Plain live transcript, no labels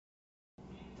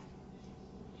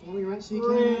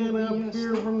ran up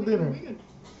here from dinner.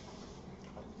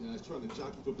 Yeah, he's trying to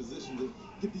jockey for position to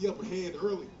get the upper hand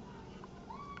early.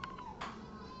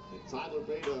 And Tyler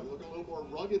Bate looking a little more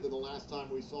rugged than the last time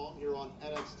we saw him here on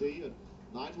NXT. And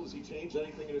Nigel, has he changed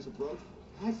anything in his approach?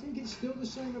 I think it's still the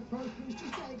same approach, but it's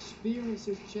just that experience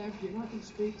as champion. I can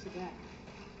speak to that.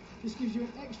 Just gives you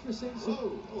an extra sense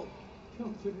of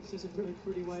confidence. Is a very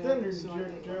pretty way out.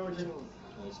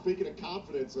 Speaking of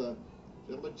confidence,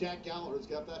 gentleman Jack Gallagher's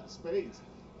got that in spades.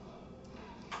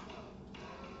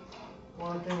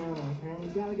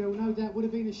 Gallagher, no doubt, would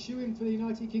have been a shoo-in for the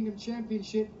United Kingdom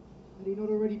Championship had he not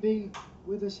already been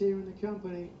with us here in the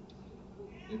company.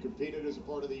 He competed as a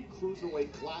part of the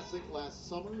Cruiserweight Classic last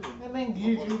summer. I think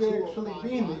you should actually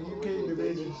be in the UK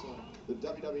division. The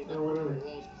WWE Network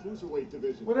Law's Cruiserweight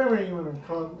division. Whatever you want to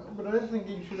call it. But I think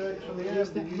you should actually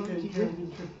have the UK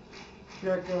Championship.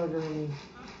 Jack Gallagher, I mean.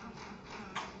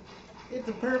 It's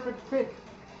a perfect fit.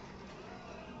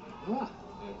 Ah.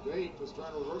 And Bate was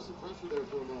trying to reverse the pressure there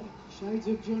for a moment. Shades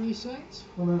of Johnny Saint.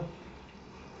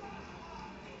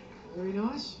 Very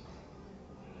nice.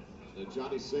 And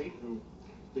Johnny Saint, who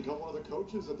become one of the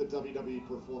coaches at the WWE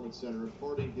Performance Center,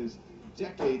 imparting his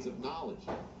decades of knowledge.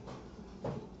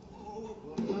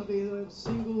 Lovely little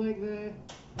single leg there.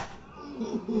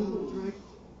 Drag.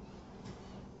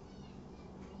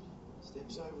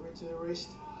 Steps over into the wrist.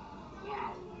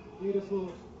 Wow.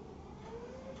 Beautiful.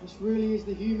 This really is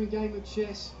the human game of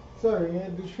chess. Sorry, I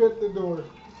had to shut the door.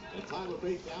 And Tyler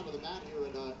Bate down to the mat here,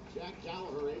 and Jack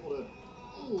Gallagher able to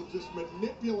just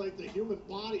manipulate the human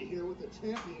body here with the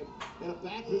champion in a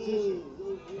bad position.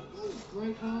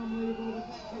 Great arm lead over the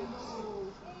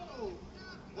backhand.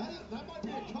 That might be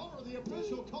a cover. The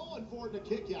official calling for it to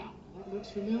kick out. That looks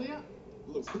familiar.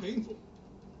 Looks painful.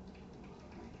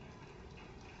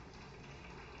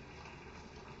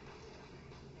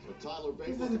 So Tyler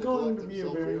Bate This is going to be a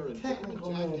very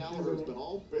technical match. Jack Gallagher has been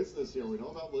all business here. We know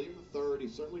about William III.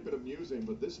 He's certainly been amusing,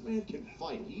 but this man can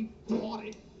fight. He brought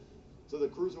it to the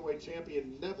Cruiserweight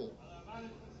champion Neville.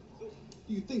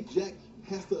 Do you think Jack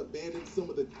has to abandon some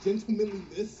of the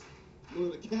gentlemanliness in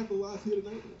order to capitalize here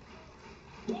tonight?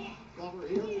 Cover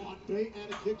here on Bate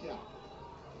and a kick out.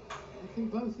 I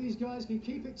think both these guys can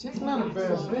keep it technical. It's not a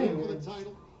bad thing. For the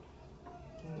title.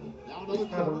 Now another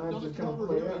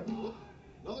cover here.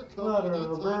 Another cover. Another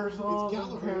reversal. It's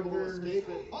Gallagher able to escape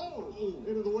it. Oh!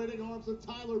 Into the waiting arms of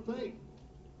Tyler Bate.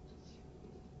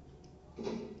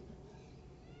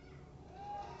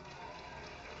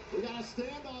 We got a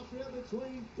standoff here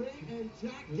between Bate and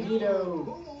Jack Gallagher, who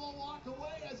will walk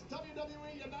away as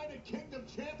WWE United Kingdom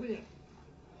champion.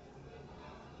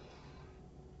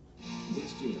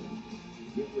 This June,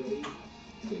 get ready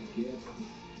to get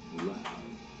loud.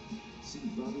 See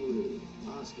Bobby Roode,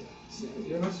 Oscar, Saturday.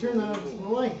 You're not turning on the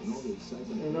lights.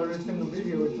 I noticed in the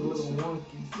video it's a little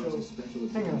wonky,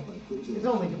 so hang on. It's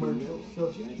only commercial,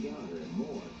 so. Jack Gallagher and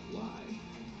more live.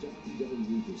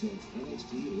 WWE presents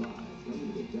NXT Live,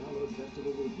 coming to the Download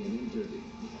Festival weekend in Derby,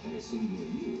 and a city near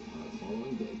you on the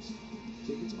following dates.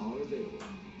 Tickets are available.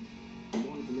 For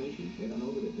more information, head on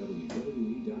over to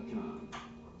WWE.com.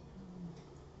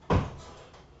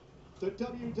 The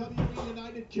WWE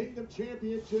United Kingdom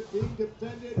Championship being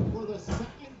defended for the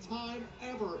second time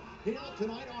ever here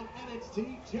tonight on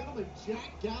NXT. Gentlemen,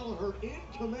 Jack Gallagher in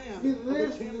command.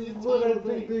 This is what I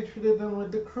think they should have done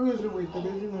with the Cruiserweight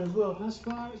division as well. Thus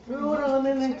far, it's been Throw it on a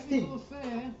NXT. technical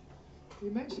affair. We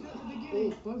mentioned at the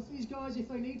beginning, both these guys, if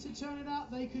they need to turn it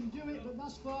up, they can do it, but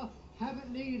thus far,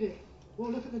 haven't needed it. Well,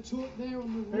 look at the torque there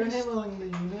on the They're wrist. handling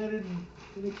the United,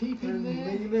 Can they keep him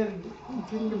there? the United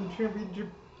Kingdom Championship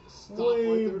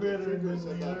way better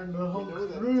than the whole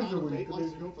Cruiserweight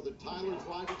likes to go for the Tyler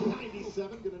Driver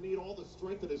 97, going to need all the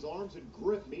strength in his arms and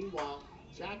grip. Meanwhile,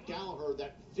 Jack Gallagher,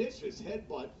 that vicious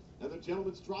headbutt and the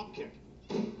gentleman's drop kick.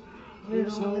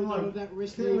 There's like that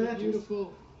wrist lead,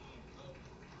 beautiful.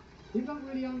 You don't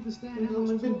really understand There's how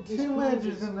only much been torque this 2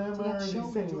 matches causes in them to that already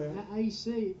shoulder saying joint, that. that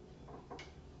AC.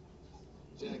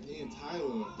 Jack and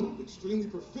Tyler are extremely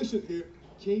proficient here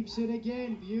Keeps it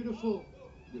again, beautiful.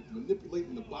 with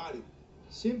manipulating the body.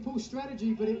 Simple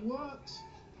strategy, but it works.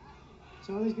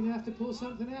 Tyler's going to have to pull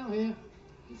something out here.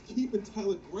 He's keeping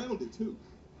Tyler grounded, too.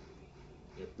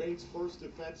 Yeah, Bates' first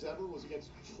defense ever was against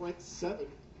Trent Seven,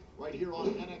 right here on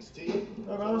NXT.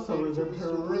 That also was a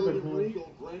terrific match.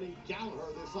 Regal granting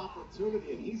Gallagher this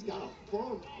opportunity, and he's got a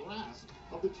firm grasp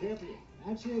of the champion.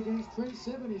 Actually, against Trent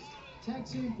Seven, his tag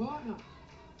team partner.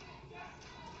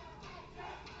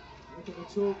 Look at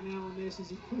the torque now on this as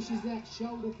he pushes that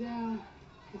shoulder down.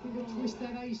 Looking to twist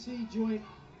that AC joint.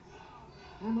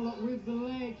 Hammerlock with the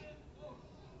leg.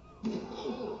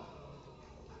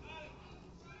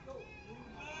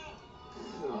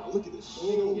 Look at the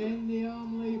shoulder. Again, the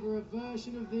arm lever, a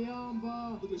version of the arm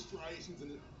bar. Look at the striations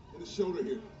in the shoulder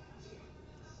here.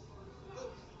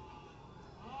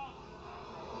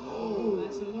 Oh,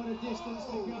 that's a lot of distance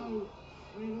to go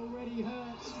when it already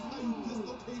hurts. This is how you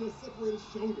dislocate or separate his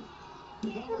shoulder.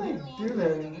 How do they do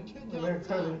that when they're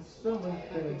cutting so much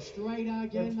Back damage? straight again,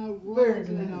 That's though, very right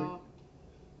into that confusing. arm.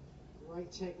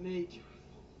 Great technique.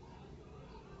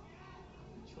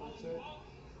 Try to.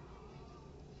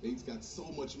 Bate's got so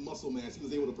much muscle mass, he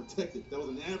was able to protect it. That was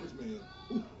an average man.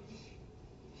 Ooh.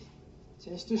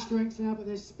 Test the strength now, but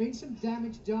there's been some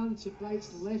damage done to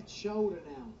Bates' left shoulder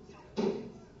now.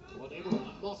 Unable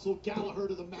to muscle Gallagher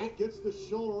to the mat, gets the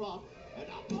shoulder up, and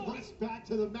now pressed back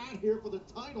to the mat here for the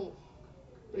title.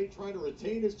 Bate trying to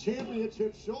retain his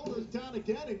championship, shoulders down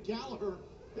again, and Gallagher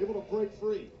able to break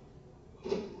free.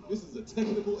 This is a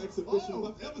technical exhibition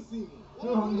I've ever seen.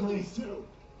 What are these two?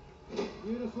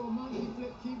 Beautiful monkey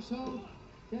flip, keeps hold,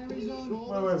 carries on.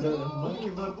 What was that, a monkey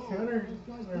flip counter?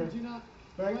 Those guys Or building up.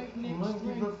 back, Breakneck monkey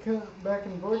strength. flip back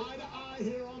and forth? Eye to eye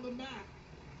here on the mat.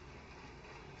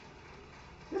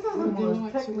 This is the Would you most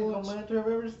like to technical watch? match I've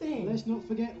ever seen. Let's not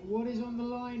forget what is on the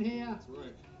line here. That's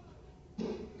right.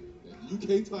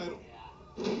 That UK title.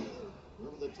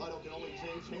 Remember, the title can only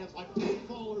change hands by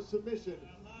pinfall or submission.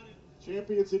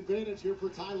 Champion's advantage here for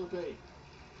Tyler Bate.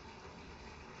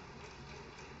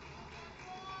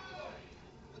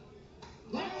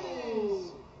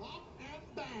 Oh! Up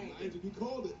and bang! Nigel, you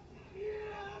called it.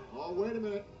 Oh, wait a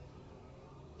minute.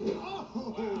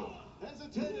 Oh!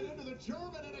 Hesitated into the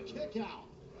German and a kick out.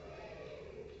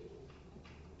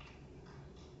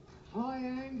 High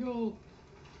angle,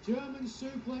 German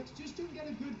suplex. Just didn't get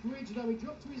a good bridge though. He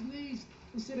dropped to his knees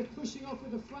instead of pushing off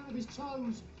with the front of his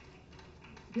toes.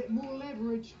 Get more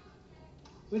leverage.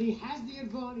 But he has the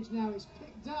advantage now. It's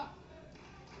picked up.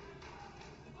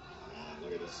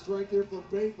 Look at the strength here for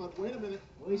Bate, but wait a minute.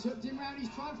 Well, he's hooked him round. He's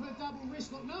trying for a double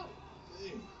wrist lock. No,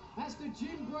 Dang. that's the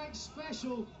Jim Breaks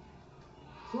special.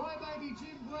 Crybaby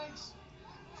Jim Breaks.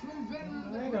 True veteran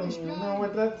of the I don't British even game. know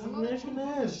what that A lot of submission pump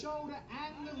on the is. shoulder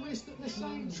and the wrist at the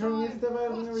same Showing me time. stuff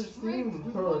I've What never strength seen with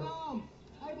before. one arm.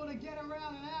 Able to get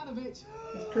around and out of it.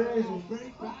 It's crazy.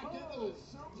 Bate back into the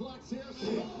suplex here,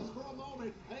 stalls for a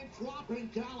moment, and dropping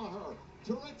Gallagher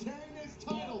to retain his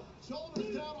title.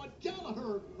 Shoulders down on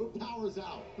Gallagher, who powers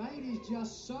out. Bate is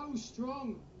just so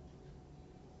strong.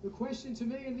 The question to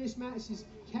me in this match is,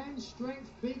 can strength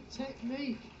beat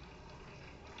technique?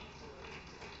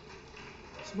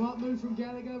 Smart move from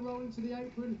Gallagher, rolling to the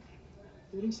apron,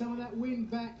 getting some of that wind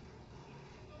back.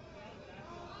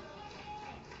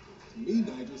 To me,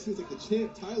 Nigel, it seems like the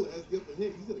champ Tyler has the upper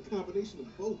hand. He's got a combination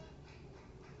of both.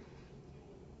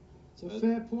 It's a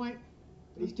fair point,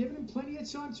 but he's given him plenty of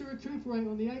time to recuperate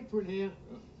on the apron here.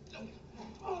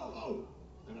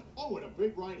 And a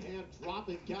big right hand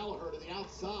dropping Gallagher to the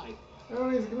outside. Oh,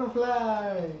 he's gonna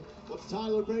fly. What's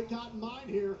Tyler Bate got in mind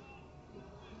here?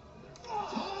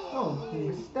 Oh,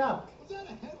 he stopped. Was that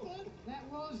a headbutt? That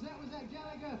was that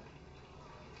Gallagher.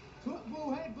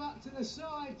 Football headbutt to the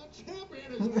side. The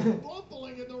champion is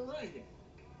rumbling in the ring.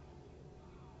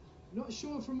 Not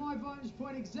sure from my vantage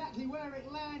point exactly where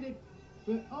it landed,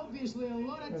 but obviously a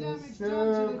lot of That is damage so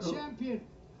done to the cool. champion.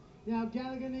 Now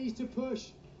Gallagher needs to push.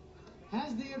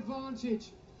 Has the advantage.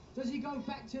 Does he go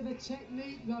back to the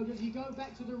technique though? Does he go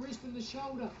back to the wrist and the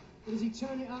shoulder? Or does he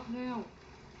turn it up now?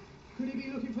 Could he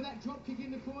be looking for that drop kick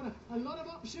in the corner? A lot of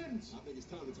options. I think it's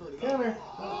time to turn it Counter. up.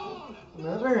 Oh!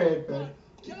 Another headbutt.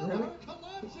 Gallagher Really?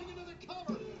 collapsing into the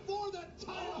cover for the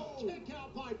title kick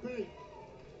out by Bate.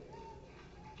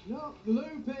 Not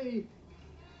loopy.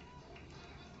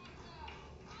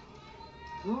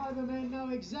 Neither men know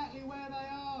exactly where they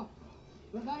are,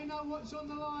 but they know what's on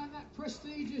the line, that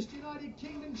prestigious United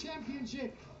Kingdom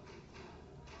Championship.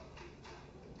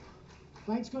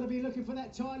 Bate's got to be looking for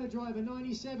that Tyler driver,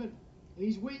 97.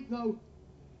 He's weak though.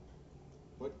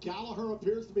 But Gallagher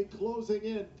appears to be closing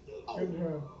in. Good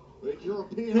job. Big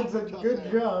European It's a uppercut good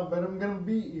there. job, but I'm gonna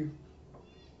beat you.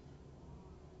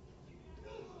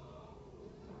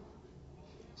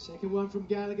 Second one from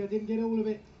Gallagher, didn't get all of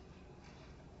it.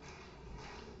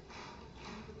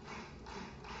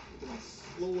 Look at how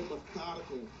slow and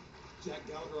methodical Jack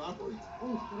Gallagher operates.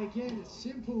 Oh, and again, a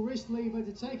simple wrist lever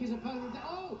to take his opponent down.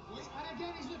 Oh, and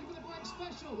again he's looking for the break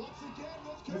special. Once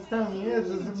again, This time he has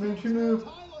a submission move.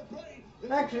 Tyler Bate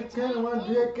is Actually, kind of want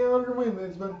Jack Gallagher to win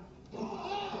this one.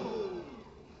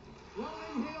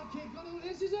 Rolling heel kick, got all,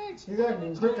 this is it. He's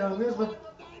acting quick on this one.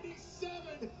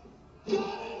 97.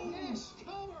 Got Yes.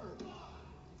 cover.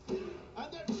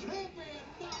 And the champion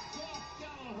knocks off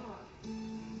Gallagher.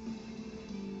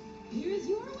 Here is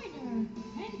your winner,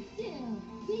 and still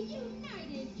the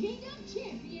United Kingdom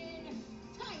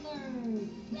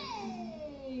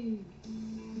Bate!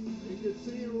 You can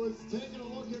see who was taking a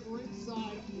look at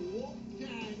ringside.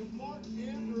 Wolfgang, Mark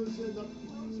Anderson, the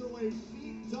cruiserweight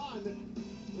feet done.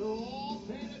 They're all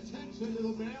paying attention to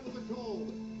the man with the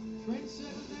gold. Trent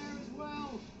Seven there as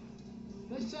well.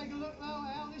 Let's take a look though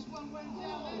how this one went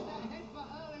down. There's that headbutt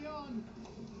early on.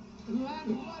 And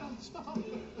landed right on top.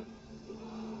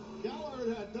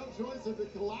 Gallagher had no choice but to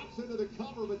collapse into the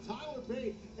cover, but Tyler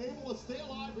Bate able to stay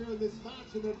alive here in this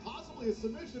match, and then possibly a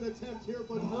submission attempt here,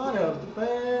 but What a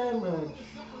bad match.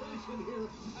 separation here,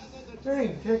 and then the Very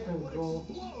would technical.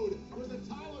 explode with the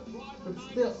Tyler Driver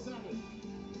But still. 97.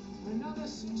 Another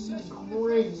successful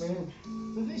Great defense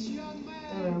match. for this young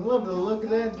man. And I love the look of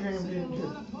that See a lot championship.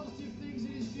 of positive things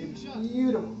in his It's future.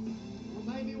 beautiful. Or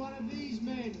maybe one of these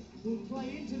men will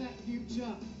play into that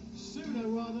future sooner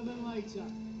rather than later.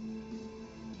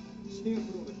 Champ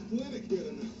put on a clinic here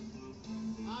tonight.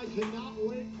 I cannot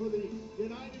wait for the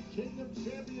United Kingdom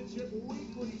Championship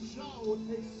weekly show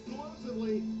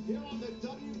exclusively here on the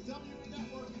WWE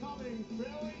Network, coming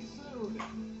very soon.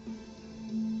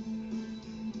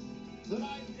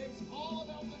 Tonight, it's all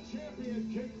about the champion.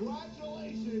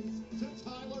 Congratulations to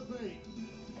Tyler Bate.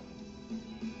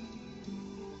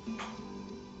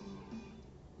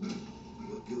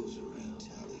 What goes around,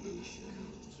 retaliation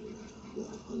comes around. The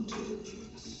hunter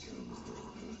becomes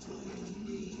the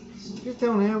hunted. Just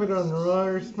don't have it on the Raw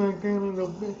or SmackDown,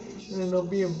 and it'll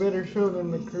be a better show than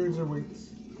the Cruiserweights.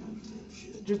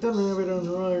 Just don't have it on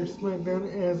the Raw or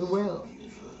SmackDown as well.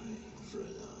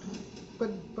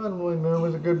 But bottom line, that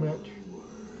was a good match.